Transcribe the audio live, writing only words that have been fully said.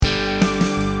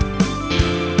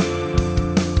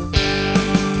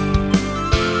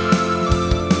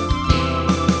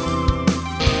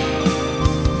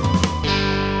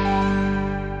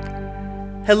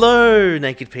Hello,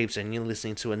 Naked Peeps, and you're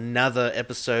listening to another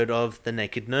episode of The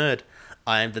Naked Nerd.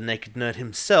 I am the Naked Nerd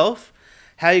himself.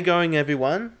 How you going,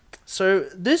 everyone? So,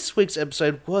 this week's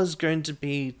episode was going to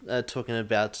be talking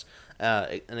about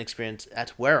an experience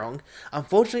at Werrong.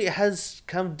 Unfortunately, it has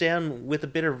come down with a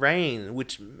bit of rain,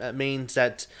 which means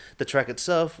that the track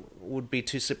itself would be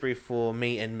too slippery for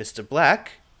me and Mr.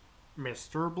 Black.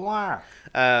 Mr. Black.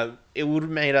 It would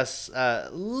have made us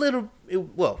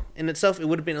in itself, it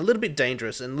would have been a little bit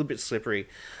dangerous and a little bit slippery.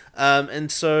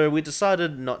 And so we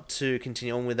decided not to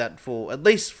continue on with that for at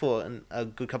least for a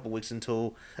good couple of weeks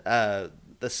until the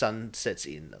sun sets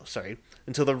in. Sorry,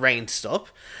 until the rain stop.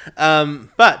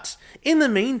 But in the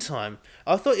meantime,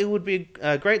 I thought it would be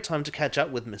a great time to catch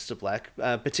up with Mr. Black,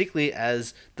 particularly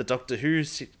as the Doctor Who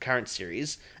current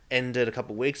series ended a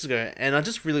couple of weeks ago, and I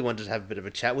just really wanted to have a bit of a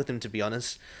chat with him, to be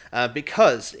honest,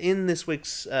 because in this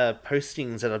week's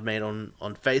postings that I've made on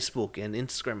Facebook and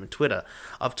Instagram and Twitter,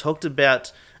 I've talked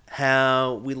about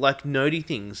how we like nerdy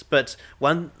things, but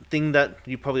one thing that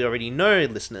you probably already know,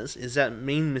 listeners, is that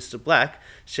me and Mr. Black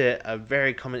share a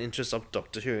very common interest of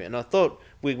Doctor Who, and I thought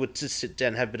we would just sit down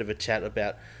and have a bit of a chat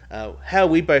about how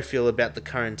we both feel about the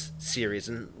current series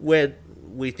and where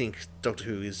we think Doctor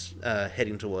Who is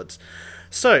heading towards.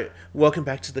 So, welcome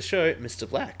back to the show, Mr.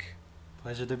 Black.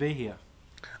 Pleasure to be here.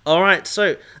 Alright,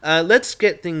 so let's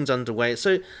get things underway.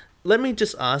 So, let me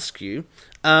just ask you,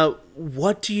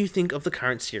 what do you think of the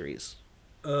current series?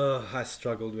 I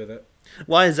struggled with it.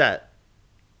 Why is that?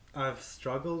 I've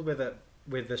struggled with it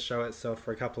with the show itself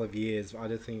for a couple of years. I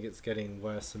just think it's getting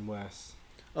worse and worse.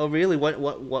 Oh, really?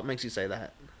 What makes you say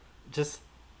that? Just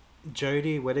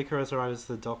Jodie Whittaker is alright as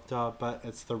the Doctor, but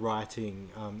it's the writing.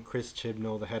 Chris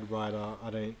Chibnall, the head writer,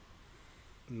 I'm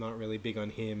not really big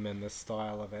on him and the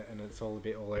style of it, and it's all a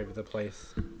bit all over the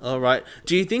place. Alright.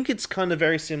 Do you think it's kind of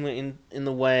very similar in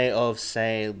the way of,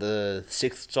 say, the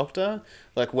Sixth Doctor?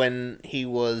 Like, when he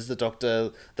was the Doctor,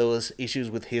 there was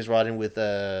issues with his writing with,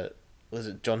 was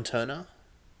it John Turner?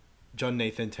 John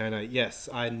Nathan Turner, yes.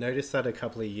 I noticed that a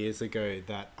couple of years ago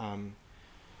that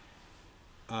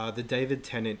the David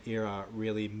Tennant era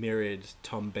really mirrored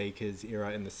Tom Baker's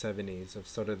era in the 70s of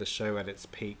sort of the show at its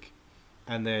peak.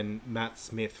 And then Matt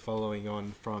Smith following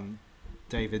on from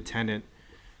David Tennant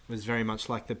was very much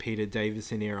like the Peter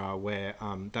Davison era, where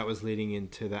that was leading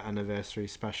into the anniversary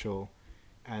special,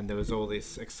 and there was all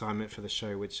this excitement for the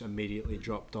show which immediately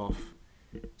dropped off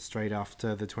straight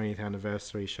after the 20th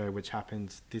anniversary show, which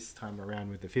happened this time around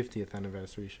with the 50th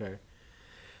anniversary show.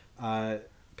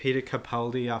 Peter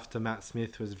Capaldi after Matt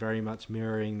Smith was very much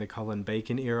mirroring the Colin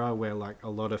Bacon era, where like a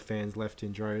lot of fans left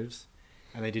in droves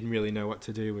and they didn't really know what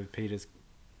to do with Peter's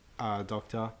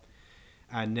Doctor.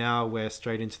 And now we're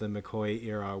straight into the McCoy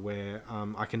era, where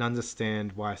I can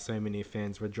understand why so many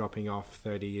fans were dropping off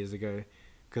 30 years ago,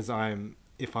 because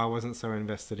if I wasn't so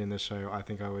invested in the show, I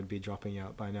think I would be dropping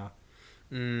out by now.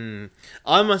 I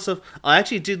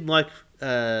actually did like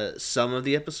some of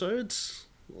the episodes.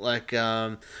 Like,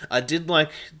 I did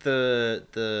like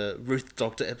the Ruth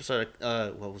Doctor episode.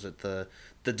 What was it?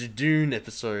 The Dudoon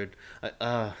episode.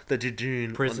 The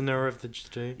Dudoon. Prisoner of the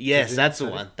Judoon. Yes, that's the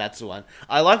one. That's the one.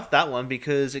 I liked that one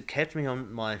because it kept me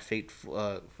on my feet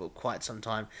for quite some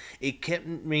time. It kept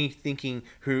me thinking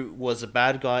who was a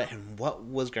bad guy and what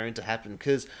was going to happen.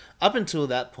 Because up until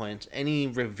that point, any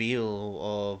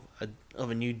reveal of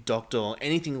a new Doctor or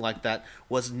anything like that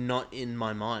was not in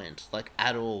my mind, like,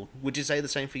 at all. Would you say the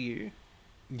same for you?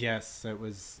 Yes, it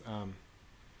was.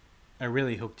 It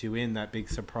really hooked you in, that big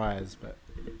surprise, but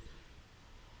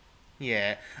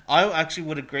Yeah, I actually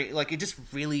would agree. Like, it just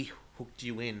really hooked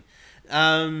you in.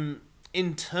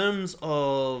 In terms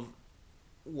of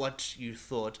what you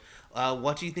thought,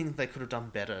 what do you think they could have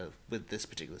done better with this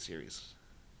particular series?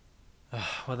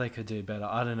 what they could do better,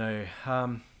 I don't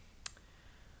know.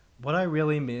 What I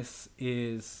really miss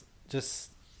is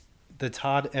just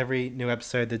the every new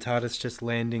episode, the TARDIS just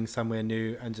landing somewhere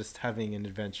new and just having an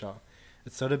adventure.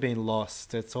 It's sort of been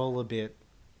lost. It's all a bit,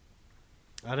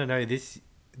 I don't know, this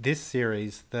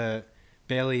series, the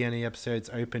barely any episodes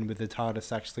open with the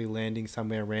TARDIS actually landing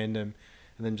somewhere random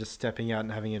and then just stepping out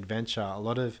and having an adventure. A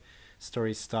lot of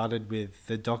stories started with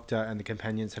the Doctor and the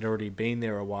companions had already been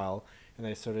there a while, and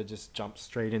they sort of just jumped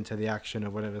straight into the action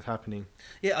of whatever's happening.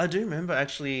 Yeah, I do remember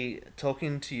actually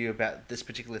talking to you about this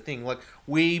particular thing. Like,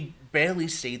 we barely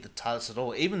see the TARDIS at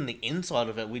all. Even the inside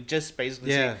of it, we just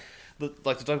basically see,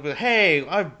 like, the Doctor, hey,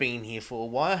 I've been here for a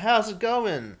while. How's it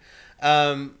going?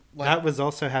 That was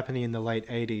also happening in the late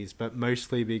 80s, but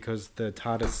mostly because the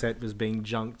TARDIS set was being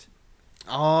junked.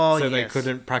 Oh, so yes.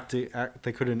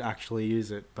 they couldn't actually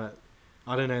use it. But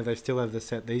I don't know, they still have the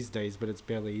set these days, but it's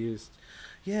barely used.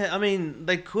 Yeah, I mean,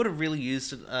 they could have really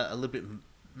used it a little bit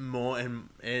more and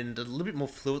a little bit more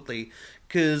fluidly,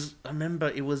 because I remember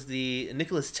it was the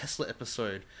Nicholas Tesla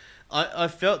episode. I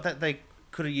felt that they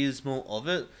could have used more of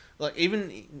it, like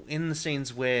even in the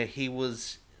scenes where he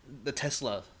was the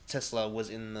Tesla was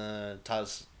in the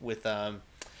TARDIS with oh,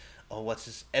 what's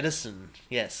this, Edison?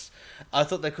 Yes, I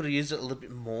thought they could have used it a little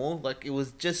bit more. Like it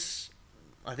was just,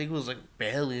 I think it was like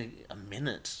barely a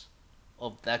minute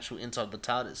of the actual inside of the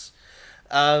TARDIS.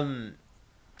 Um,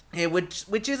 yeah,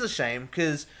 which is a shame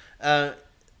because the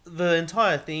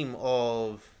entire theme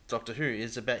of Doctor Who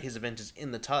is about his adventures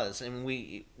in the TARDIS, and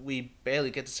we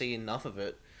barely get to see enough of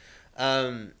it.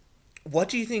 Um, what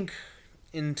do you think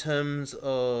in terms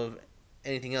of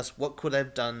anything else? What could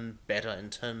have done better in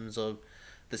terms of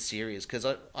the series? Because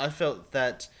I felt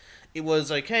that it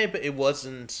was okay, but it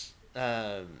wasn't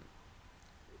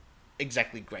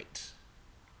exactly great.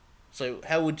 So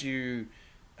how would you,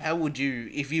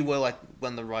 if you were like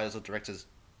one of the writers or directors,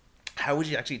 how would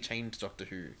you actually change Doctor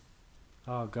Who?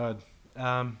 Oh god.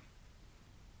 Um,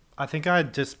 I think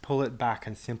I'd just pull it back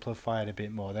and simplify it a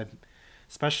bit more. That,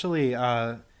 especially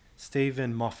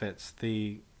Stephen Moffat's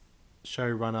the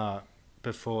showrunner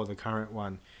before the current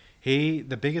one. The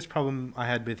biggest problem I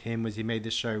had with him was he made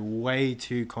the show way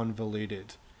too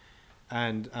convoluted.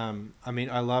 And I mean,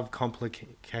 I love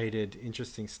complicated,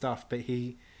 interesting stuff, but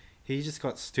he just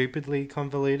got stupidly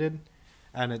convoluted,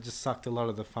 and it just sucked a lot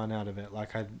of the fun out of it.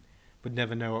 Like I would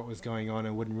never know what was going on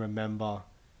and wouldn't remember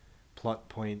plot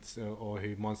points or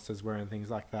who monsters were and things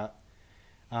like that.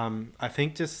 I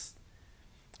think just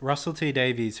Russell T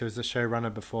Davies, who was the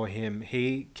showrunner before him,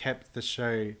 he kept the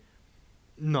show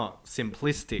not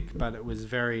simplistic, but it was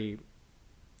very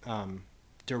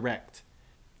direct.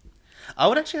 I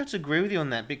would actually have to agree with you on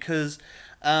that because,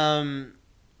 um,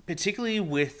 particularly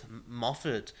with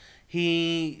Moffat,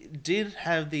 he did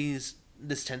have this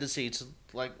tendency to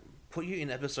like put you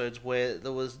in episodes where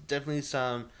there was definitely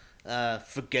some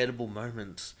forgettable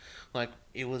moments. Like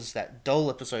it was that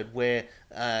Dole episode where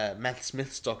Matt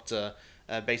Smith's doctor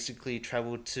basically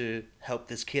traveled to help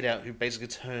this kid out who basically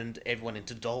turned everyone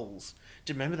into dolls.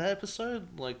 Do you remember that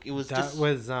episode? Like it was That just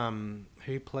was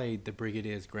who played the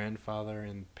Brigadier's grandfather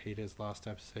in Peter's last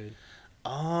episode.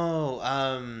 oh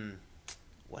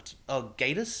what oh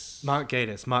Gatus. Mark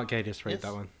Gatiss. Mark Gatiss wrote that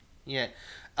Yes. one. Yeah.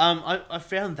 I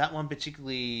found that one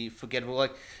particularly forgettable.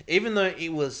 Like, even though it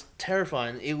was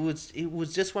terrifying, it was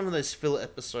just one of those filler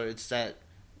episodes that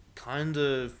kind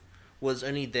of was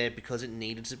only there because it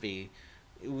needed to be.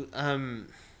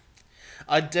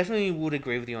 I definitely would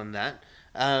agree with you on that.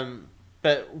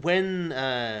 But when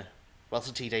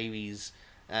Russell T Davies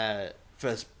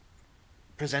first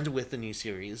presented with the new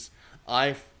series,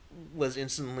 I was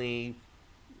instantly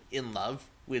in love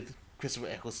with Christopher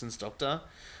Eccleston's Doctor.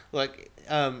 Like,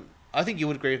 I think you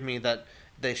would agree with me that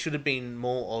there should have been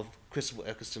more of Christopher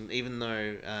Eccleston, even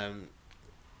though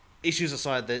issues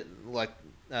aside, that like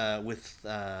with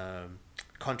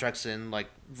contracts and like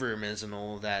rumors and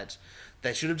all that,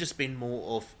 there should have just been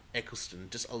more of Eccleston,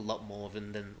 just a lot more of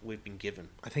him than we've been given.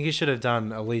 I think he should have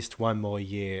done at least one more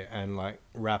year and like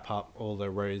wrap up all the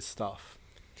Rose stuff.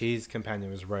 His companion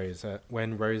was Rose.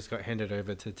 When Rose got handed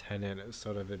over to Tennant, it was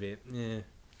sort of a bit, yeah.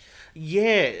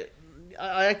 Yeah,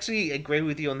 I actually agree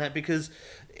with you on that because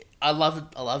I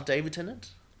love David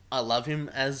Tennant. I love him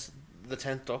as the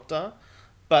 10th Doctor,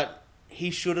 but he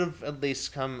should have at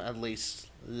least come at least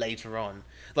later on.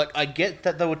 Like I get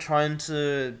that they were trying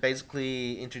to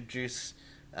basically introduce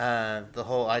the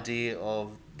whole idea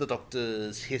of the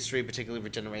Doctor's history, particularly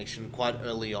regeneration, quite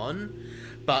early on,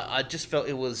 but I just felt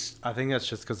it was I think that's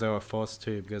just because they were forced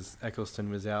to, because Eccleston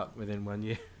was out within 1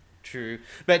 year. true.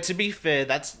 But to be fair,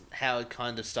 that's how it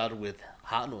kind of started with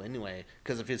Hartnell anyway,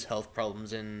 because of his health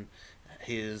problems and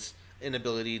his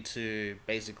inability to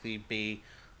basically be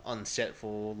on set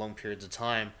for long periods of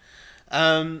time.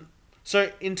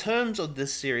 So, in terms of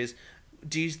this series,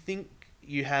 do you think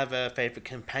you have a favorite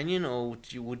companion, or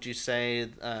would you say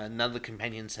none of the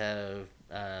companions have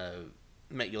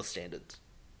met your standards?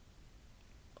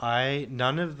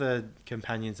 None of the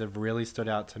companions have really stood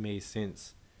out to me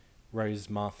since Rose,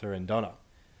 Martha, and Donna.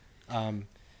 Um,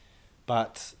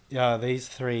 but yeah, these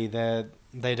three, they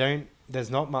don't.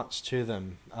 There's not much to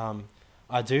them.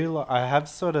 I have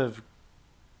sort of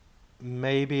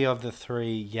maybe of the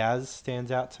three, Yaz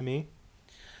stands out to me.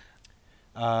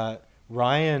 Uh,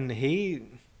 Ryan,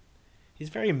 he's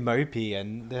very mopey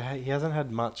and he hasn't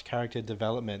had much character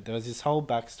development. There was this whole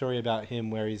backstory about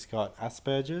him where he's got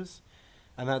Asperger's,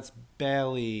 and that's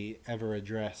barely ever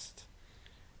addressed.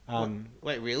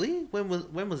 Wait, really? When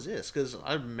was this? Because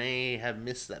I may have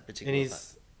missed that In particular part.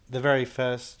 his the very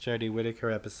first Jodie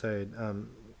Whittaker episode,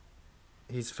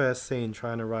 He's first seen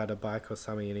trying to ride a bike or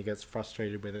something, and he gets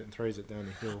frustrated with it and throws it down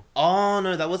a hill. Oh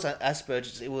no, that was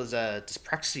Asperger's. It was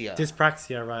dyspraxia.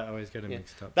 Dyspraxia, right? I always get it Yeah,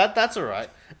 mixed up. that's all right.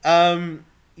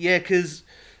 Yeah, because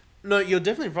no, you're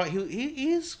definitely right.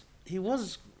 He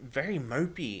was very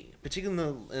mopey,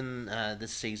 particularly in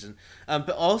this season. But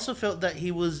I also felt that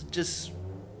he was just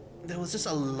there was just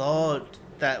a lot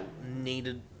that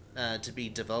needed to be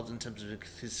developed in terms of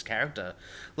his character.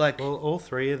 Like, Well, all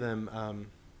three of them.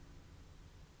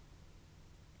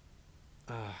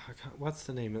 I can't, what's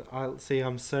the name? I see.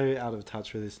 I'm so out of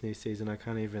touch with this new season. I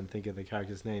can't even think of the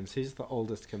characters' names. Who's the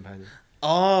oldest companion?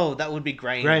 oh, that would be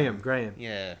Graham. Graham.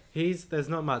 Yeah. There's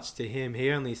not much to him. He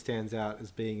only stands out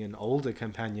as being an older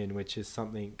companion, which is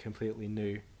something completely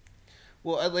new.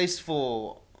 Well, at least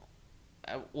for,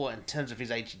 well, in terms of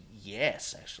his age,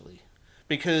 yes, actually,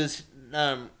 because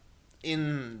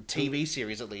in TV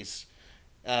series at least,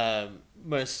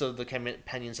 most of the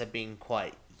companions have been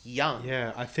quite young.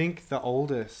 Yeah, I think the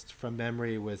oldest from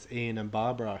memory was Ian and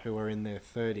Barbara, who were in their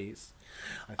 30s.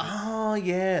 I think. Oh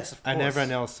yes, of course. And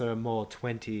everyone else are more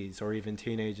 20s or even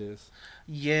teenagers.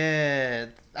 Yeah,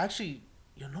 actually,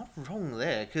 you're not wrong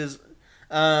there, because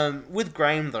with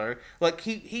Graham though, like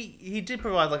he did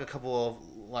provide like a couple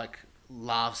of like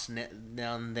laughs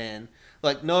now and then.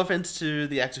 Like, no offense to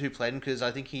the actor who played him, because I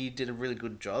think he did a really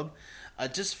good job. I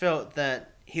just felt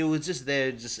that he was just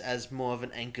there just as more of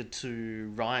an anchor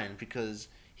to Ryan, because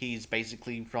he's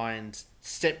basically Ryan's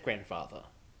step grandfather,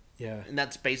 Yeah. and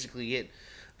that's basically it.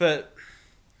 But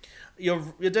you're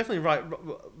definitely right.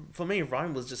 For me,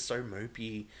 Ryan was just so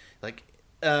mopey. Like,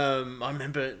 I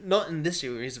remember not in this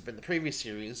series, but in the previous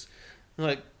series,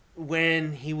 like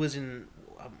when he was in.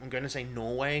 I'm going to say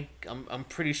Norway. I'm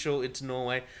pretty sure it's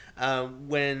Norway.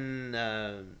 When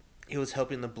he was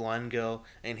helping the blind girl,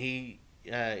 and he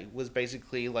was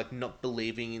basically like not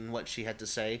believing in what she had to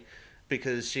say,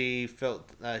 because she felt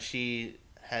she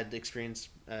had experienced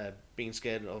being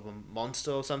scared of a monster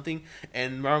or something,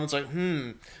 and Maron was like,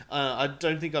 I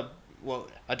don't think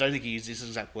I don't think he used these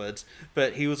exact words,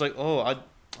 but he was like,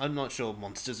 I'm not sure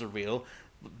monsters are real.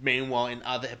 Meanwhile, in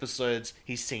other episodes,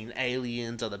 he's seen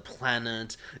aliens, other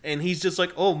planets, and he's just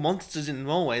like, oh, monsters in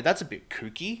Norway, that's a bit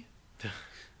kooky.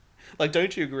 Like,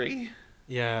 don't you agree?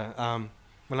 Yeah.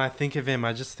 When I think of him,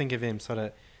 I just think of him sort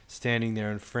of standing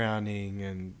there and frowning,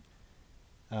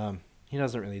 and he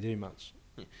doesn't really do much.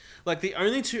 Like, the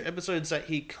only two episodes that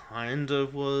he kind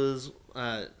of was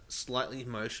slightly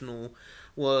emotional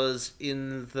was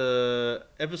in the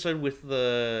episode with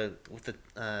the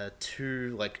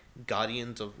two like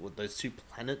guardians of those two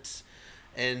planets,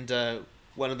 and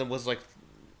one of them was like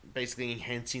basically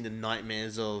enhancing the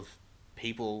nightmares of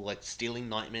people, like stealing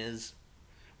nightmares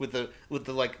with the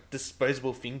like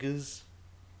disposable fingers.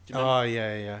 Do you remember? Oh,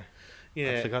 yeah.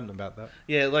 Yeah. I've forgotten about that.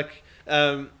 Yeah, like,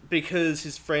 because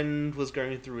his friend was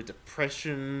going through a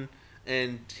depression,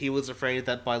 and he was afraid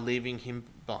that by leaving him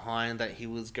behind, that he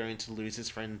was going to lose his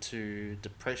friend to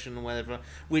depression or whatever,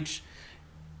 which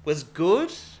was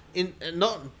good. In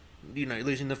not,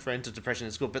 losing the friend to depression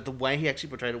is good, but the way he actually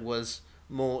portrayed it was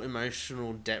more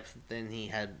emotional depth than he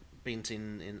had been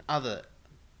seen in other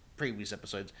previous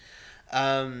episodes.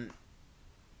 Yeah,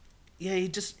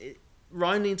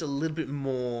 Ryan needs a little bit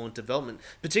more development,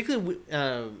 particularly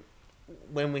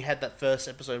when we had that first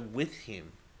episode with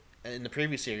him in the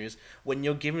previous series, when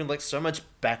you're given like so much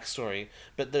backstory,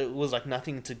 but there was like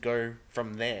nothing to go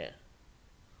from there.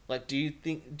 Like, do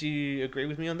you agree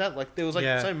with me on that? Like, there was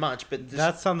like so much, but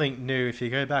that's something new. If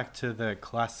you go back to the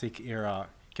classic era,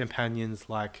 companions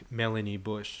like Melanie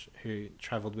Bush, who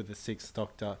travelled with the Sixth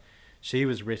Doctor, she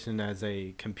was written as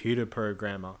a computer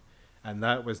programmer, and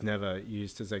that was never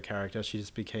used as a character. She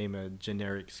just became a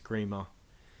generic screamer.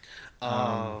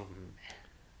 Who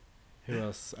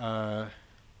else?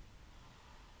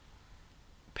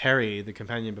 Perry, the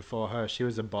companion before her, she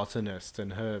was a botanist,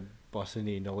 and her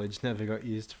botany knowledge never got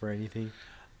used for anything.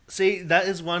 See,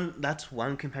 that's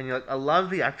one companion. Like, I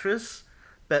love the actress,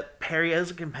 but Perry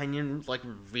as a companion like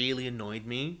really annoyed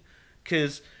me,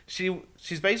 because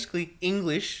she's basically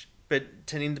English but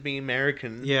tending to be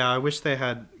American. Yeah, I wish they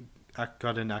had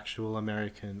got an actual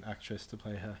American actress to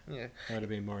play her. Yeah, that would have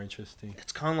been more interesting.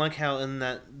 It's kind of like how in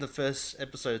the first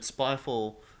episode,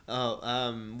 Spyfall,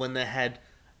 when they had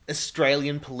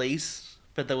Australian police,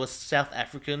 but they were South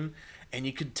African, and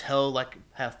you could tell like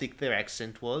how thick their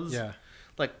accent was. Yeah,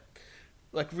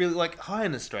 like really like high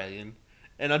in Australian,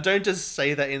 and I don't just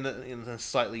say that in a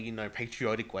slightly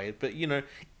patriotic way, but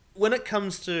when it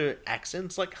comes to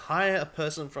accents, like hire a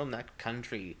person from that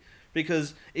country,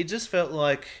 because it just felt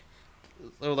like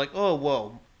they were like, oh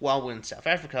well, while we're in South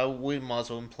Africa, we might as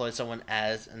well employ someone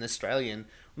as an Australian.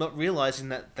 not realizing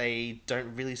that they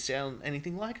don't really sound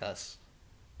anything like us.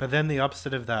 But then the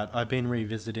opposite of that, I've been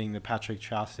revisiting the Patrick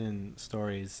Troughton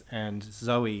stories, and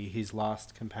Zoe, his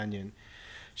last companion,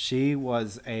 she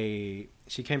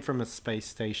came from a space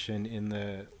station in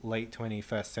the late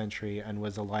 21st century and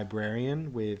was a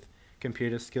librarian with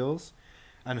computer skills,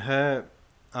 and her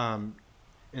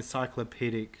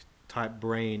encyclopedic type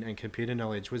brain and computer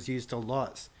knowledge was used a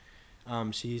lot.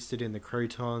 She used it in the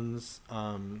Crotons.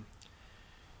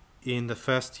 In the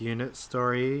first unit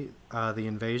story, the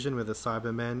invasion with the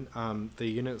Cybermen, the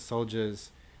unit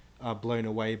soldiers are blown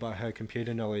away by her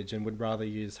computer knowledge and would rather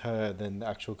use her than the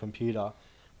actual computer.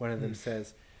 One of them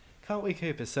says, "Can't we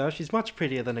keep her, sir? She's much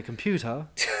prettier than a computer."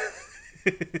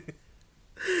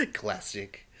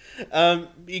 Classic.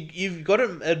 You've got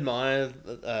to admire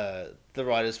the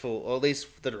writers for, or at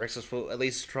least the directors for, at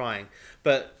least trying.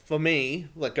 But for me,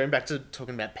 like going back to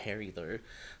talking about Perry though,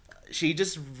 she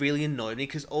just really annoyed me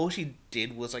because all she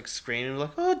did was like screaming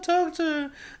like, "Oh,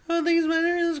 doctor! Oh, these men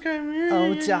are screaming!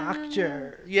 Oh,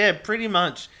 doctor!" Yeah, pretty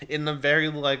much in a very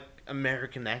like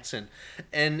American accent,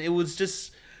 and it was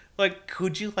just like,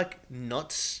 could you like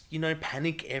not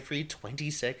panic every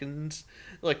 20 seconds?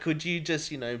 Like, could you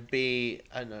just be,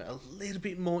 I don't know, a little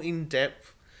bit more in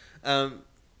depth?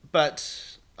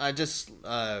 But I just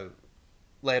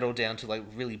lay it all down to like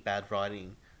really bad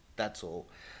writing. That's all.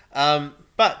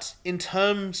 But in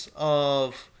terms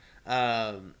of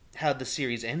how the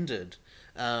series ended,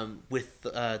 with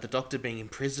the Doctor being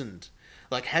imprisoned,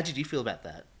 like, how did you feel about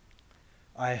that?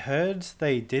 I heard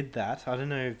they did that. I don't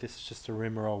know if this is just a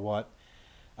rumor or what.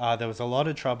 There was a lot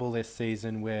of trouble this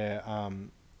season where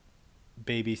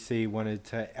BBC wanted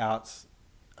to out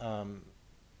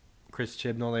Chris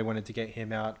Chibnall. They wanted to get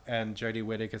him out, and Jodie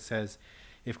Whittaker says,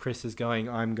 "If Chris is going,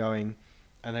 I'm going."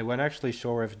 And they weren't actually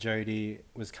sure if Jodie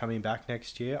was coming back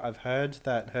next year. I've heard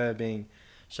that her being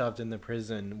shoved in the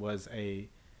prison was a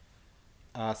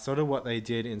sort of what they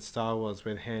did in Star Wars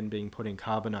with Han being put in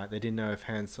carbonite. They didn't know if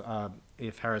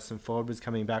Harrison Ford was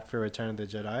coming back for Return of the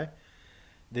Jedi.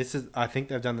 I think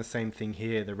they've done the same thing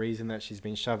here. The reason that she's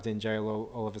been shoved in jail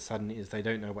all of a sudden is they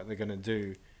don't know what they're going to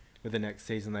do with the next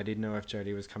season. They didn't know if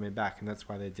Jodie was coming back, and that's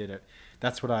why they did it.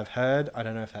 That's what I've heard. I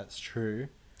don't know if that's true.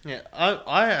 Yeah,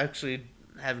 I actually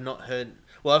have not heard.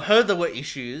 Well, I've heard there were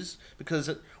issues because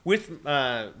with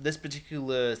this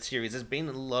particular series, there's been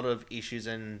a lot of issues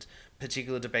and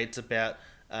particular debates about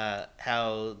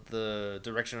how the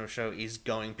direction of the show is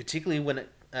going, particularly when it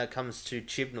comes to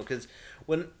Chibnall. Because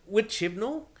with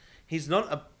Chibnall, he's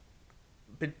not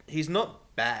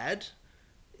bad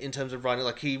in terms of writing.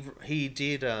 Like he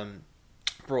did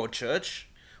Broadchurch,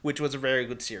 which was a very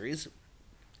good series.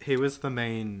 He was the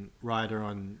main writer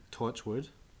on Torchwood.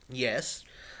 Yes,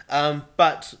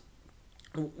 but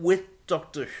with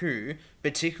Doctor Who,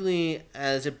 particularly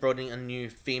as it brought in a new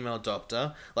female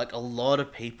Doctor, like a lot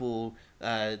of people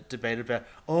debated about,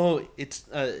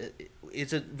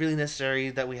 is it really necessary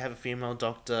that we have a female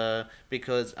Doctor,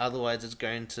 because otherwise it's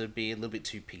going to be a little bit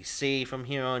too PC from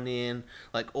here on in,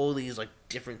 like all these like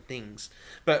different things.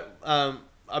 But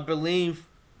I believe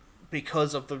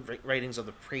because of the ratings of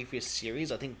the previous series,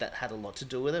 I think that had a lot to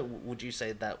do with it. Would you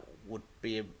say that would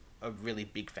be a really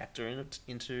big factor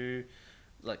into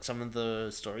like some of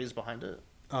the stories behind it?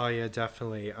 Oh yeah,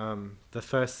 definitely. The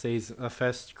first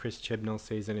Chris Chibnall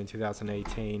season in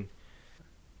 2018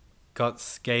 got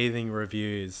scathing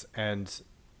reviews, and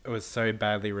it was so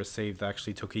badly received they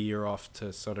actually took a year off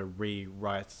to sort of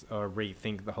rewrite or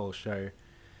rethink the whole show.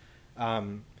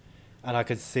 And I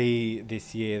could see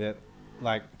this year that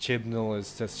like Chibnall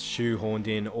has just shoehorned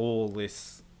in all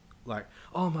this, like,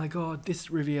 oh my god, this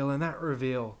reveal and that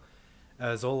reveal. It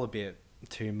was all a bit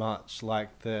too much.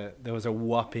 Like there was a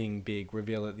whopping big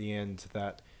reveal at the end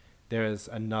that there is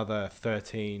another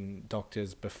 13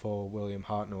 doctors before William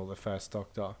Hartnell, the first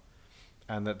Doctor,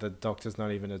 and that the Doctor's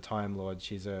not even a Time Lord.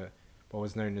 She's what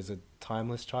was known as a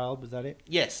timeless child. Was that it?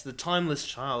 Yes, the timeless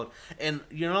child. And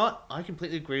you know what? I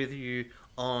completely agree with you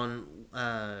on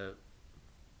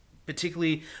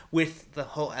particularly with the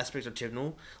whole aspect of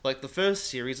Chibnall. Like the first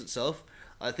series itself,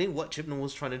 I think what Chibnall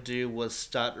was trying to do was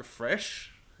start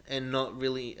afresh and not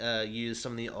really use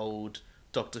some of the old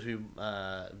Doctor Who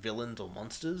villains or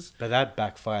monsters. But that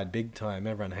backfired big time.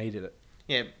 Everyone hated it.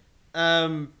 Yeah.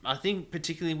 I think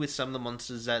particularly with some of the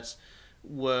monsters that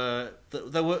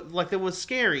they were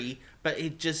scary, but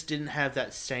it just didn't have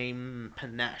that same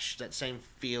panache, that same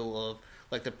feel of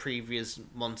like the previous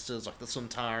monsters, like the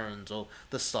Sontarans or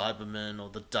the Cybermen or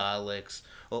the Daleks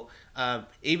or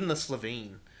even the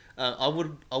Slovene. I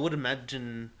would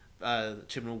imagine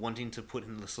Chibnall wanting to put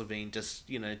in the Slovene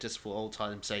just for old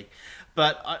time's sake,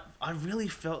 but I really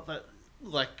felt that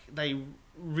like they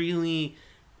really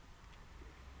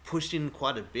pushed in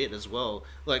quite a bit as well.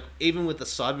 Like even with the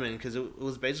Cybermen, because it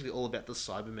was basically all about the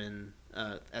Cybermen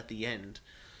at the end.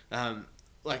 Um,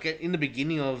 like in the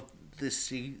beginning of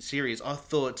this series, I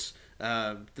thought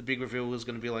the big reveal was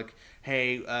going to be like,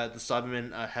 "Hey, the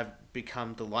Cybermen have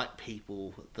become the Light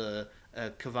People, the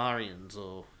Kavarians,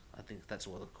 or I think that's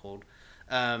what they're called."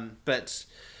 But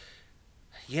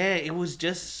yeah, it was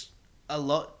just a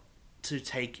lot to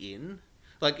take in.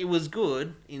 Like it was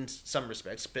good in some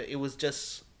respects, but it was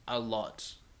just a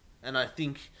lot, and I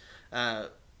think, uh,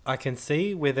 I can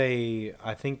see with a.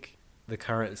 I think the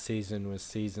current season was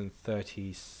season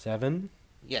 37,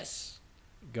 yes,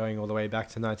 going all the way back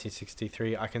to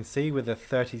 1963. I can see with a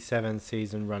 37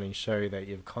 season running show that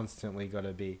you've constantly got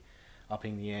to be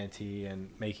upping the ante and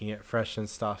making it fresh and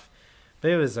stuff.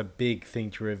 But it was a big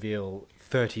thing to reveal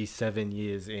 37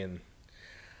 years in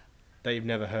that you've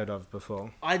never heard of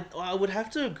before. I would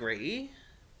have to agree,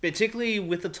 particularly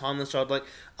with the timeless child. Like,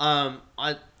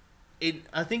 I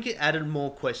think it added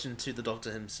more question to the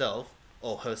Doctor himself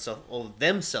or herself or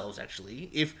themselves actually.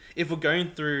 If we're going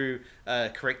through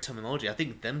correct terminology, I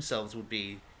think themselves would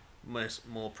be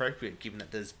more appropriate given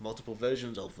that there's multiple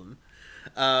versions of them.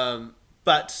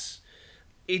 But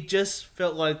it just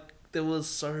felt like there was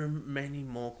so many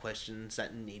more questions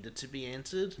that needed to be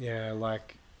answered. Yeah,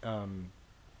 like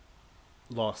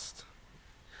Lost.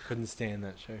 Couldn't stand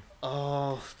that show.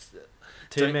 Oh,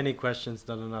 Too don't- many questions,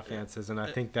 not enough answers, and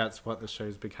I think that's what the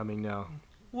show's becoming now.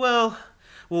 well,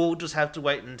 we'll just have to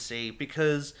wait and see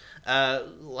because,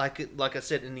 like I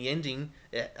said in the ending,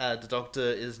 the Doctor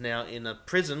is now in a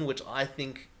prison, which I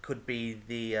think could be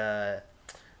the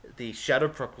Shadow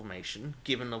Proclamation,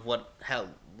 given of how it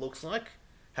looks like,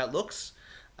 how it looks.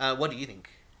 What do you think?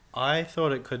 I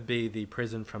thought it could be the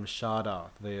prison from Sharda,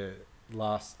 the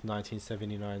last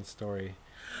 1979 story.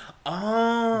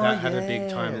 Oh, That had a big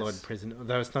Time yes. Lord prison.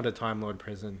 Though it's not a Time Lord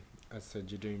prison. I said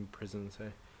you're doing prison,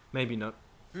 so maybe not.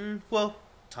 Well,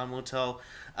 time will tell.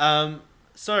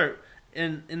 So,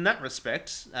 in that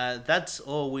respect, that's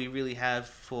all we really have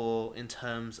for in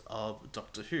terms of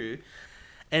Doctor Who.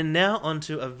 And now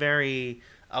onto a very,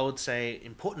 I would say,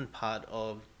 important part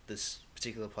of this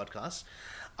particular podcast.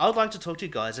 I would like to talk to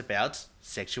you guys about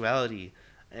sexuality.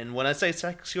 And when I say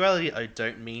sexuality, I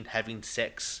don't mean having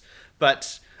sex,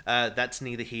 but that's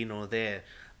neither here nor there.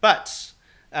 But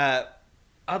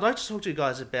I'd like to talk to you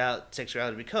guys about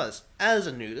sexuality because, as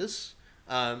a nudist,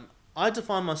 I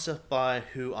define myself by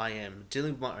who I am,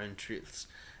 dealing with my own truths.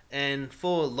 And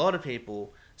for a lot of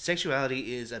people,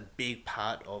 sexuality is a big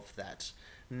part of that.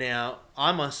 Now,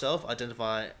 I myself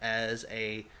identify as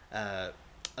a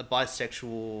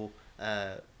bisexual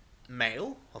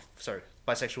male,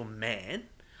 bisexual man.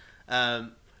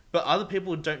 But other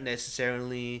people don't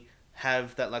necessarily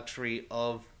have that luxury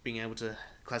of being able to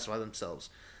classify themselves.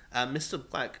 Mr.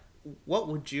 Black, what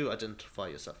would you identify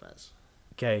yourself as?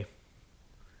 Gay.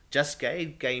 Just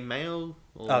gay male?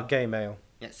 Or... Oh, gay male.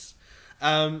 Yes.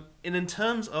 And in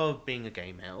terms of being a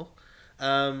gay male,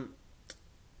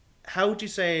 how would you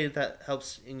say that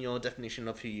helps in your definition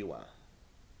of who you are?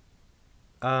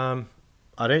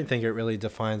 I don't think it really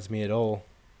defines me at all.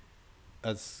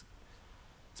 As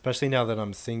especially now that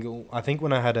I'm single. I think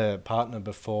when I had a partner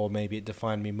before, maybe it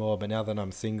defined me more. But now that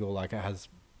I'm single, like it has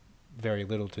very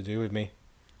little to do with me.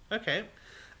 Okay.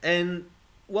 And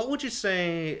what would you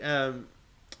say...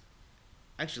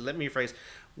 actually, let me rephrase.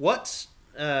 What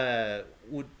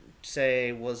would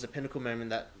say was the pinnacle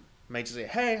moment that made you say,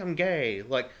 hey, I'm gay?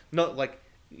 Like, not like,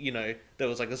 there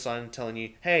was like a sign telling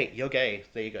you, hey, you're gay.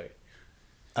 There you go.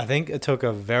 I think it took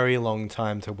a very long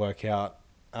time to work out.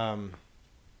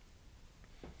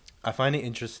 I find it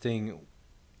interesting.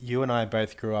 You and I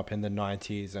both grew up in the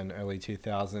 90s and early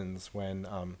 2000s when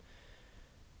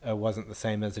it wasn't the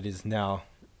same as it is now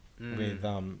with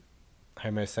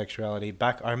homosexuality.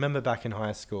 I remember back in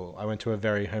high school, I went to a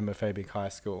very homophobic high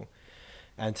school.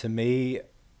 And to me,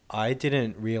 I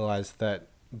didn't realize that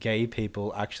gay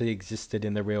people actually existed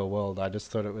in the real world. I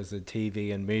just thought it was a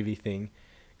TV and movie thing.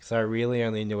 Because I really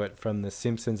only knew it from the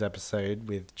Simpsons episode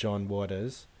with John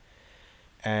Waters.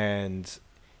 And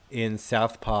in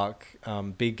South Park,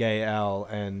 Big Gay Al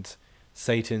and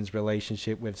Satan's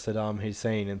relationship with Saddam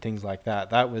Hussein and things like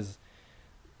that. That was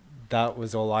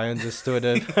all I understood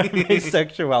of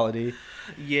homosexuality.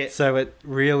 Yeah. So it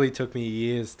really took me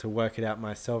years to work it out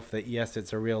myself that yes,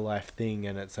 it's a real life thing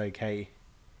and it's okay.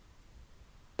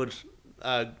 Would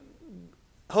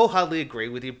wholeheartedly agree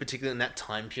with you, particularly in that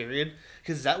time period,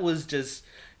 because that was just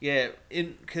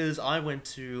because I went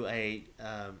to a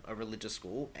religious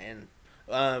school and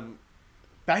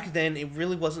back then it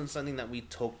really wasn't something that we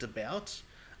talked about.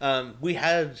 We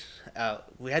had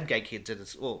gay kids at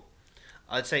us. Well,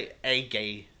 I'd say a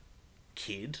gay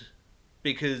kid,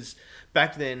 because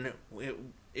back then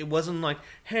it wasn't like,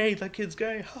 hey, that kid's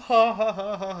gay, ha ha ha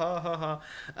ha ha ha ha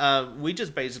ha. We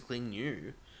just basically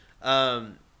knew.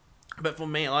 Um, but for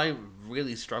me, I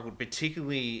really struggled,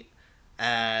 particularly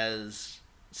as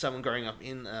someone growing up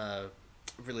in a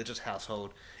religious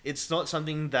household. It's not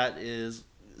something that is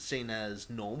seen as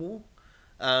normal.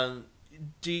 Um,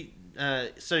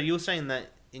 so you were saying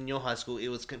that in your high school it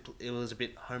was a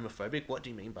bit homophobic. What do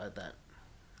you mean by that?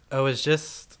 It was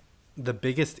just the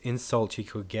biggest insult you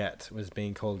could get was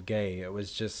being called gay. It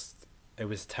was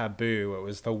taboo. It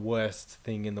was the worst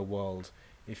thing in the world.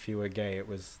 If you were gay, it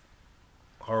was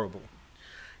horrible.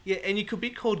 Yeah, and you could be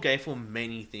called gay for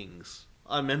many things.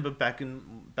 I remember back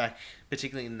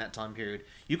particularly in that time period,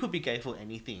 you could be gay for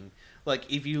anything.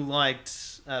 Like if you liked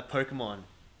Pokemon,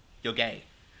 you're gay.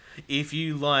 If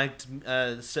you liked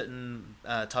certain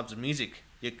types of music,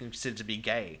 you're considered to be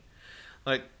gay.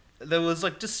 Like there was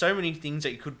like just so many things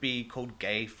that you could be called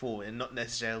gay for, and not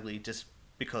necessarily just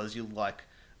because you like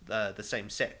the same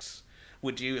sex.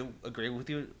 Would you agree with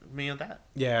me on that?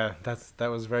 Yeah, that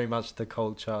was very much the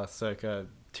culture circa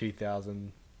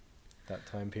 2000, that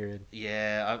time period.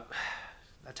 Yeah,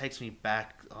 that takes me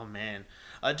back. Oh man,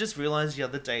 I just realized the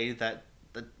other day that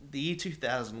the year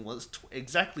 2000 was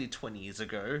exactly 20 years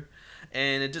ago,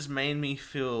 and it just made me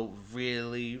feel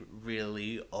really,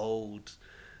 really old.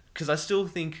 Because I still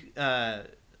think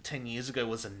 10 years ago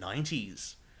was the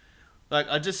 90s. Like,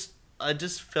 I just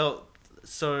felt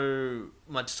so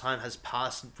much time has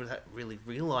passed without really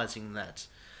realizing that.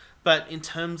 But in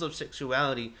terms of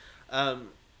sexuality, um,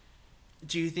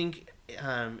 do you think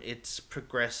it's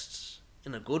progressed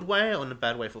in a good way or in a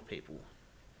bad way for people?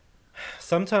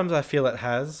 Sometimes I feel it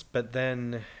has, but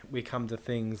then we come to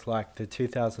things like the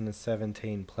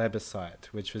 2017 plebiscite,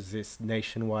 which was this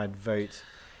nationwide vote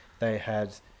they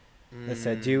had. They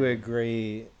said, "Do you Mm.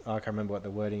 agree?" I can't remember what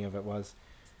the wording of it was.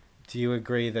 Do you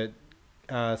agree that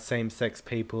same-sex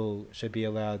people should be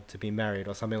allowed to be married,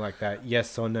 or something like that?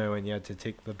 Yes or no, and you had to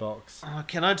tick the box.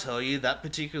 Can I tell you that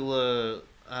particular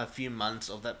few months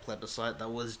of that plebiscite, that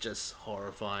was just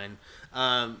horrifying.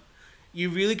 You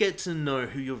really get to know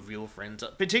who your real friends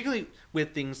are, particularly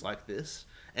with things like this.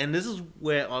 And this is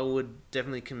where I would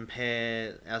definitely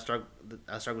compare our struggle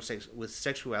with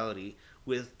sexuality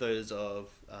with those of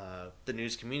the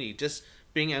news community. Just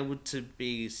being able to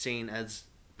be seen as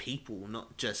people,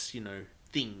 not just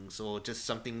things or just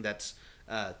something that's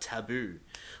taboo.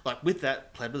 Like with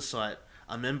that plebiscite,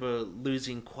 I remember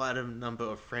losing quite a number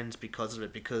of friends because of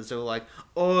it, because they were like,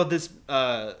 "Oh,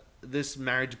 this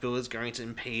marriage bill is going to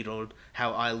impede on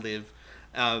how I live,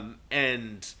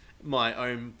 and my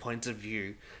own point of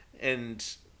view," and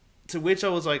to which I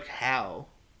was like, "How?"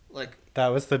 Like, That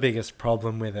was the biggest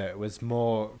problem with it. It was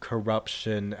more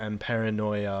corruption and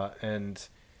paranoia and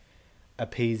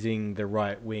appeasing the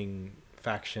right wing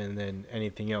faction than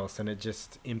anything else, and it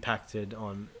just impacted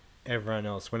on everyone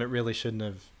else when it really shouldn't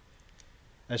have.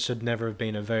 It should never have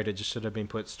been a vote. It just should have been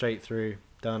put straight through.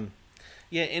 Done.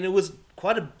 yeah, and it was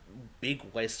quite a big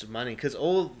waste of money because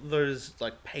all those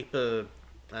like paper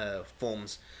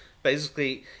forms,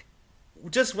 basically,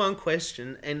 just one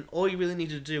question, and all you really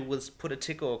needed to do was put a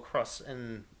tick or a cross,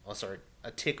 and oh sorry,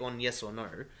 a tick on yes or no,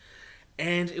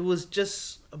 and it was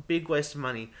just a big waste of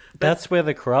money. But That's where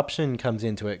the corruption comes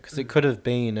into it, because it could have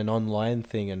been an online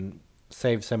thing and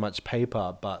saved so much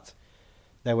paper, but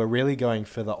they were really going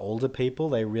for the older people.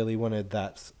 They really wanted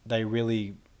that. They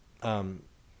really um,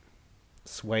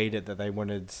 swayed it that they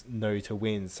wanted no to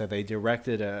win. So they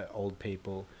directed it at old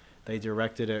people. They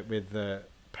directed it with the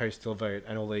postal vote,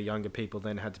 and all the younger people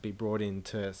then had to be brought in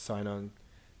to sign on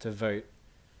to vote.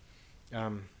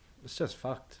 It's just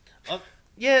fucked.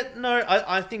 yeah, no,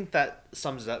 I think that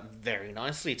sums it up very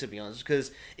nicely, to be honest,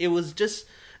 because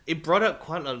it brought up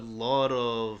quite a lot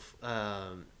of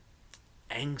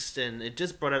angst, and it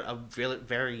just brought out a really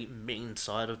very mean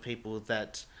side of people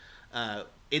that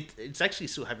it's actually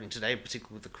still happening today,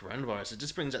 particularly with the coronavirus. It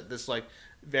just brings out this like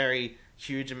very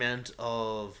huge amount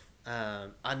of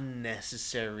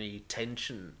unnecessary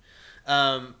tension,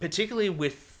 particularly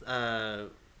with that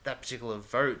particular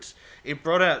vote. It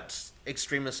brought out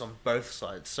extremists on both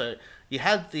sides. So you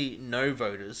had the no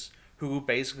voters who were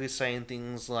basically saying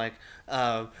things like,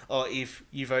 "Oh, if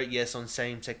you vote yes on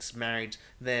same-sex marriage,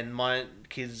 then my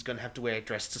kid is going to have to wear a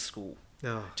dress to school."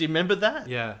 Oh, Do you remember that?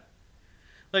 yeah.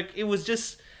 Like it was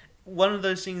just one of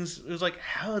those things. It was like,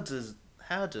 how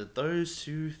did those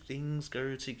two things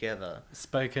go together?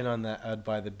 Spoken on that ad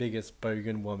by the biggest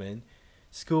bogan woman.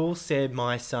 School said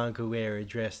my son could wear a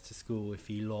dress to school if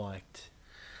he liked.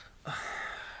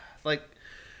 Like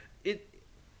it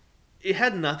it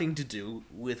had nothing to do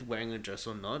with wearing a dress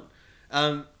or not.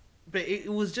 But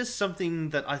it was just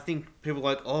something that I think people were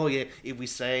like, oh yeah, if we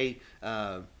say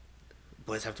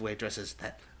boys have to wear dresses,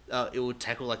 that it would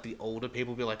tackle like the older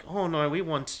people, be like, oh no, we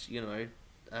want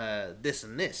this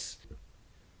and this.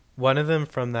 One of them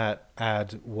from that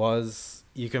ad was,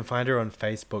 you can find her on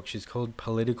Facebook. She's called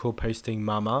Political Posting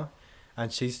Mama,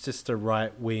 and she's just a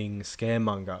right wing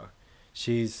scaremonger.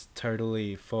 She's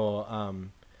totally for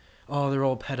oh, they're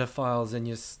all pedophiles and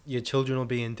your children will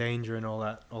be in danger and all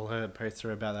that. All her posts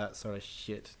are about that sort of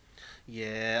shit.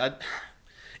 Yeah,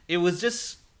 it was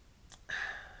just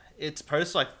it's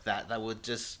posts like that were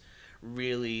just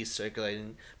really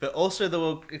circulating. But also there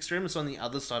were extremists on the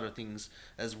other side of things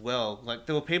as well. Like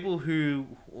there were people who,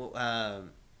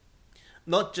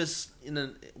 not just in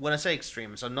a, when I say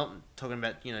extremists, I'm not talking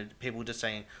about people just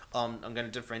saying, I'm going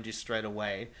to defriend you straight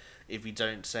away if you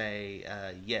don't say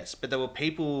yes. But there were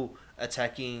people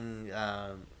attacking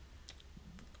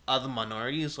other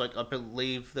minorities. Like I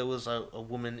believe there was a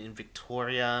woman in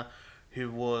Victoria who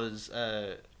was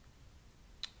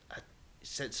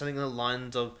said something along the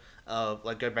lines of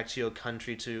like, go back to your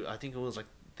country, to I think it was like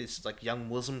this like young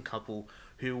Muslim couple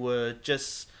who were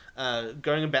just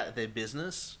going about their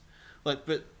business. Like,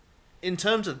 but in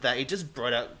terms of that, it just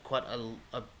brought out quite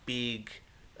a big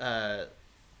an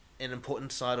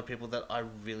important side of people that I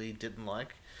really didn't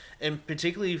like, and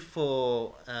particularly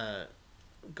for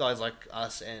guys like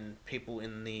us and people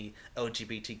in the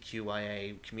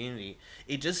LGBTQIA community,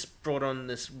 it just brought on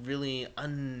this really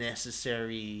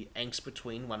unnecessary angst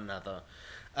between one another.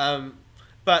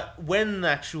 But when the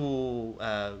actual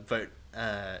vote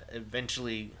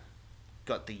eventually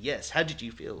got the yes, how did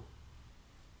you feel?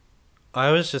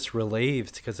 I was just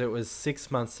relieved because it was 6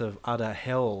 months of utter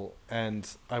hell, and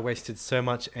I wasted so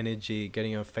much energy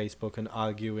getting on Facebook and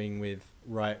arguing with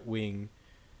right wing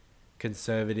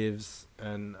conservatives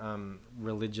and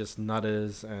religious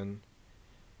nutters, and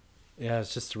yeah,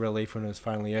 it's just a relief when it was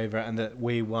finally over and that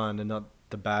we won and not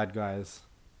the bad guys.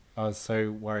 I was so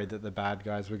worried that the bad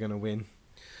guys were going to win.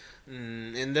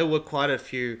 And there were quite a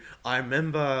few. I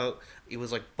remember it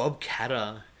was like Bob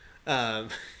Catter um,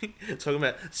 talking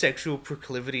about sexual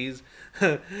proclivities,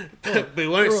 but we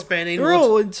won't spend any They're more.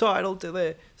 all entitled to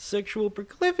their sexual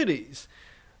proclivities.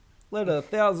 Let a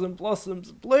thousand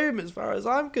blossoms bloom as far as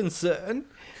I'm concerned.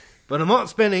 But I'm not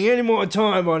spending any more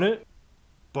time on it.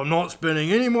 But I'm not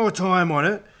spending any more time on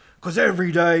it because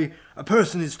every day a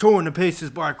person is torn to pieces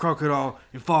by a crocodile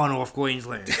in far north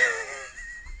Queensland.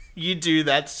 You do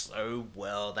that so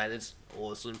well. That is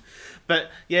awesome.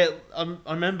 But yeah, I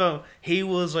remember he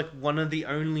was like one of the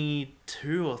only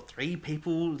 2 or 3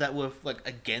 people that were like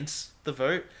against the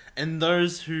vote, and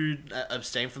those who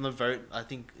abstained from the vote, I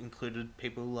think, included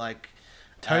people like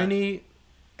Tony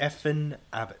effin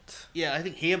Abbott. yeah, I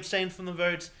think he abstained from the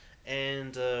vote,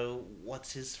 and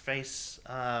what's his face?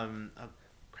 Oh,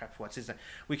 crap, what's his name?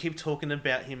 We keep talking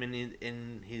about him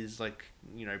in his like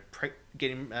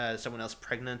getting someone else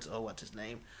pregnant. Oh, what's his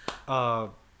name?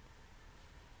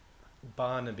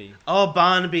 Barnaby. Oh,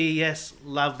 Barnaby, yes,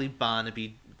 lovely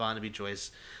Barnaby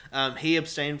Joyce. He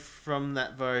abstained from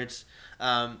that vote.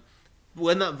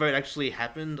 When that vote actually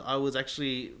happened, I was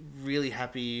actually really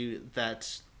happy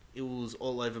that it was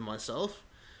all over myself.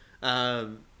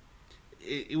 Um,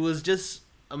 it was just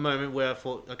a moment where I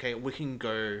thought, okay, we can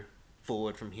go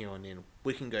forward from here on in.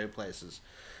 We can go places.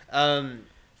 Um,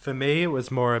 For me, it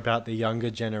was more about the younger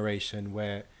generation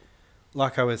where,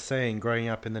 like I was saying, growing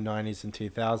up in the 90s and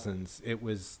 2000s, it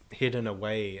was hidden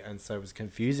away and so it was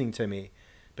confusing to me.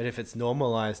 But if it's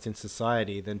normalized in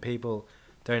society, then people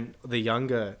don't, the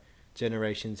younger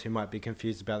generations who might be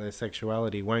confused about their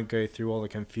sexuality won't go through all the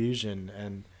confusion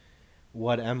and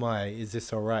what am I? Is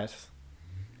this all right?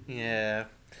 Yeah.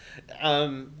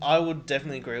 I would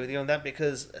definitely agree with you on that,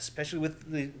 because especially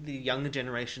with the younger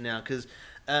generation now, because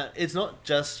it's not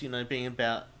just being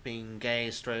about being gay,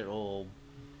 straight, or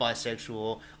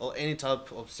bisexual, or any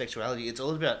type of sexuality. It's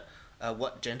all about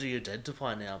what gender you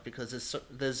identify now, because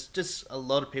there's just a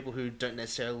lot of people who don't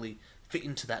necessarily fit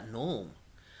into that norm,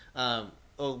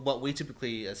 or what we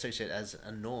typically associate as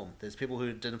a norm. There's people who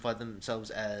identify themselves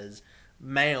as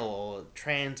male or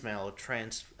trans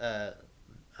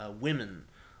women,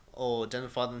 or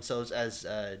identify themselves as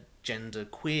gender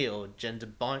queer or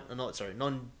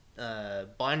non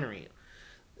binary.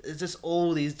 It's just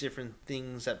all these different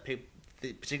things that people,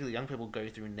 particularly young people, go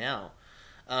through now.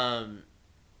 And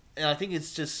I think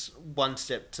it's just one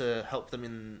step to help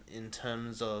them in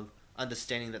terms of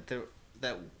understanding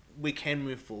that we can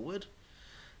move forward,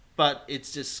 but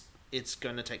it's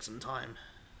going to take some time.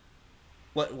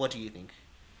 What do you think?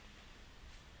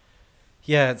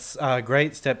 Yeah, it's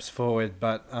great steps forward,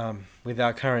 but with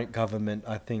our current government,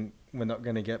 I think we're not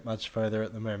going to get much further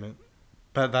at the moment.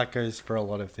 But that goes for a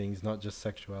lot of things, not just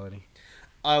sexuality.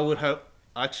 I would hope.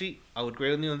 Actually, I would agree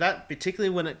with you on that,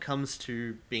 particularly when it comes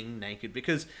to being naked,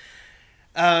 because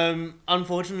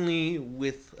unfortunately,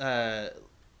 with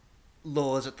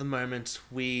laws at the moment,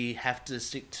 we have to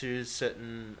stick to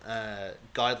certain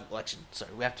sorry,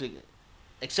 we have to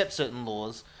accept certain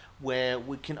laws where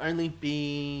we can only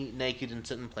be naked in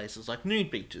certain places, like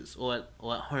nude beaches or at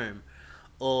home,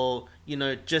 or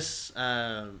just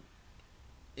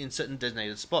in certain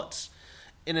designated spots.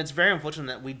 And it's very unfortunate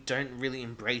that we don't really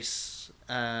embrace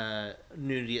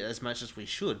nudity as much as we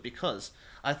should, because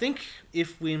I think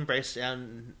if we embraced our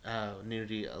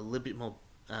nudity a little bit more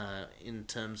in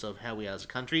terms of how we are as a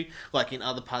country, like in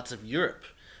other parts of Europe,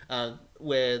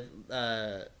 where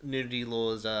nudity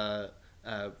laws are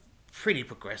pretty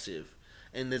progressive,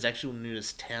 and there's actual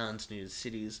nudist towns, nudist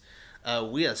cities,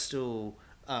 we are still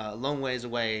a long ways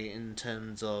away in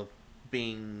terms of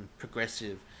being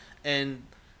progressive. And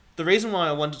the reason why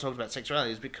I wanted to talk about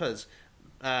sexuality is because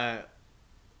uh,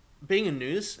 being a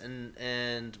nudist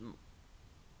and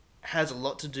has a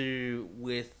lot to do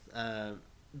with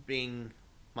being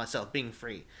myself, being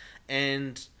free,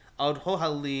 and I would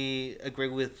wholeheartedly agree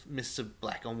with Mr.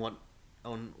 Black on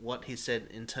what he said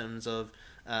in terms of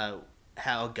how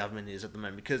our government is at the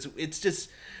moment, because it's just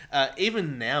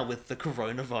even now with the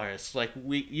coronavirus, like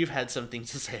you've had some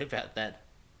things to say about that.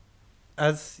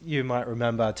 As you might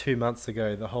remember, 2 months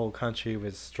ago, the whole country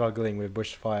was struggling with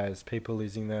bushfires, people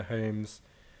losing their homes,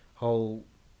 whole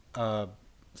uh,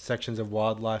 sections of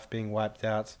wildlife being wiped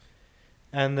out.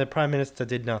 And the Prime Minister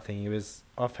did nothing. He was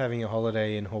off having a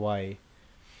holiday in Hawaii.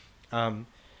 Um,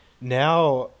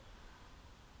 Now,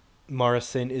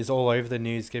 Morrison is all over the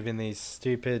news giving these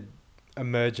stupid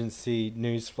emergency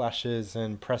news flashes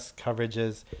and press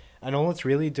coverages. And all it's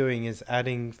really doing is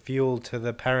adding fuel to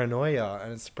the paranoia,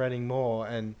 and it's spreading more.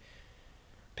 And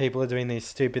people are doing these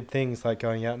stupid things like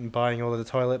going out and buying all the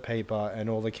toilet paper and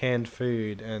all the canned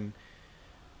food, and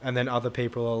then other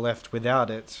people are left without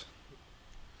it.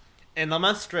 And I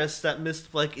must stress that Mr.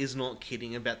 Blake is not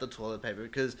kidding about the toilet paper,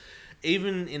 because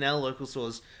even in our local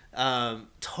stores,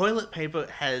 toilet paper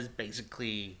has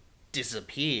basically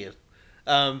disappeared.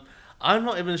 Um, I'm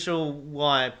not even sure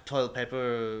why toilet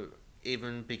paper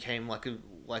even became like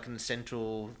an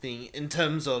essential thing in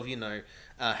terms of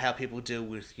how people deal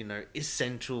with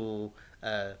essential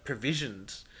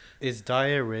provisions. Is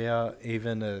diarrhea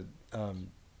even a Uh,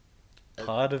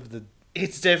 part of the?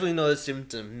 It's definitely not a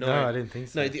symptom. No, No, I didn't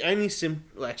think no. so. The only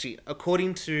well, actually,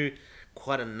 according to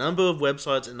quite a number of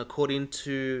websites and according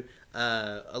to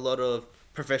a lot of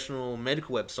professional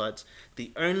medical websites,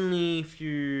 the only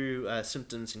few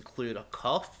symptoms include a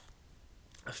cough,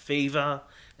 a fever,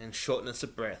 and shortness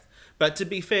of breath. But to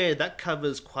be fair, that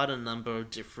covers quite a number of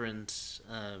different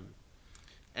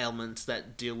ailments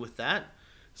that deal with that.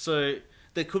 So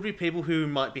there could be people who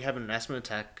might be having an asthma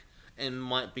attack and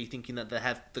might be thinking that they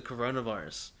have the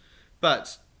coronavirus.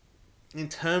 But in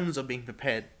terms of being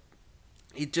prepared,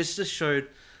 it just showed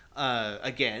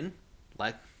again,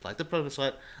 like the previous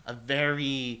slide, a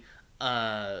very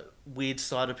weird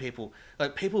side of people.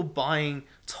 Like people buying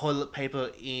toilet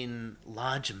paper in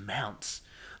large amounts.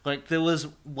 Like there was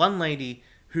one lady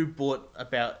who bought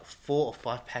about 4 or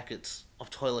 5 packets of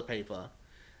toilet paper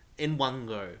in one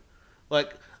go.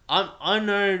 Like I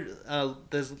know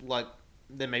there's like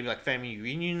there may be like family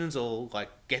reunions or like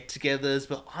get-togethers,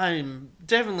 but I'm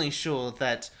definitely sure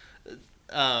that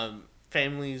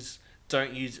families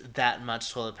don't use that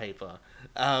much toilet paper.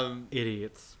 Um,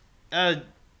 Idiots. uh,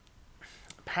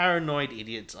 Paranoid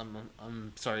idiots.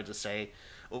 I'm sorry to say.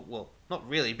 Well, not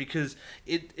really, because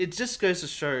it just goes to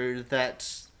show that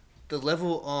the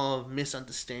level of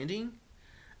misunderstanding,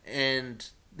 and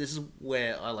this is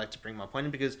where I like to bring my point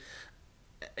in, because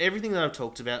everything that I've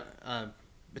talked about,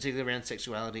 particularly around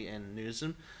sexuality and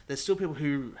nudism, there's still people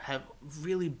who have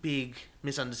really big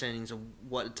misunderstandings of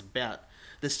what it's about.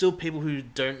 There's still people who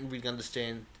don't really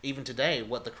understand, even today,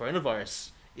 what the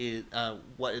coronavirus is,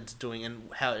 what it's doing, and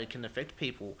how it can affect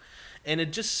people. And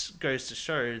it just goes to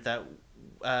show that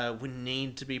we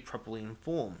need to be properly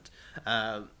informed.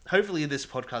 Hopefully, this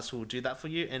podcast will do that for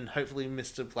you, and hopefully,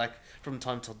 Mr. Black, from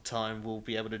time to time, will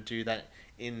be able to do that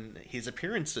in his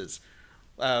appearances.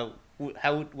 What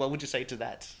would you say to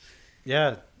that?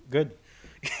 Yeah, good.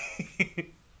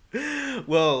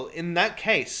 Well, in that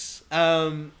case,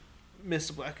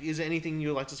 Mr. Black, is there anything you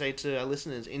would like to say to our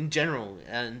listeners in general,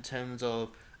 in terms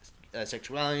of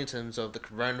sexuality, in terms of the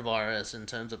coronavirus, in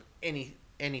terms of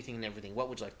anything and everything? What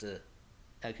would you like to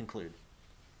conclude?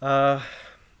 Uh,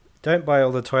 Don't buy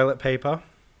all the toilet paper.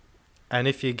 And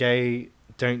if you're gay,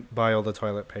 don't buy all the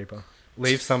toilet paper.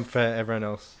 Leave some for everyone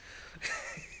else.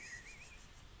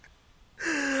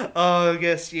 Oh,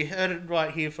 yes, you heard it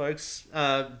right here, folks.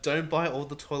 Don't buy all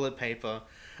the toilet paper.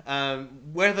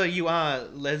 Whether you are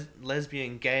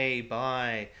lesbian, gay,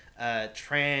 bi,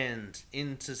 trans,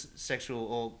 intersexual,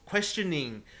 or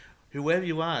questioning, whoever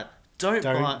you are,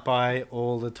 Don't buy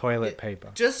all the toilet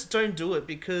paper. Just don't do it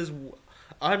because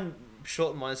I'm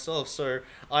short myself, so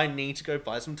I need to go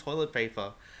buy some toilet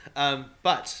paper.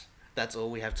 But that's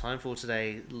all we have time for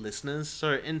today, listeners.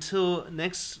 So until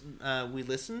next we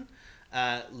listen,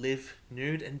 live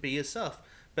nude and be yourself.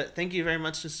 But thank you very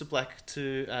much, Mr. Black,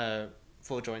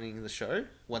 for joining the show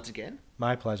once again.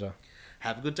 My pleasure.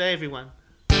 Have a good day, everyone.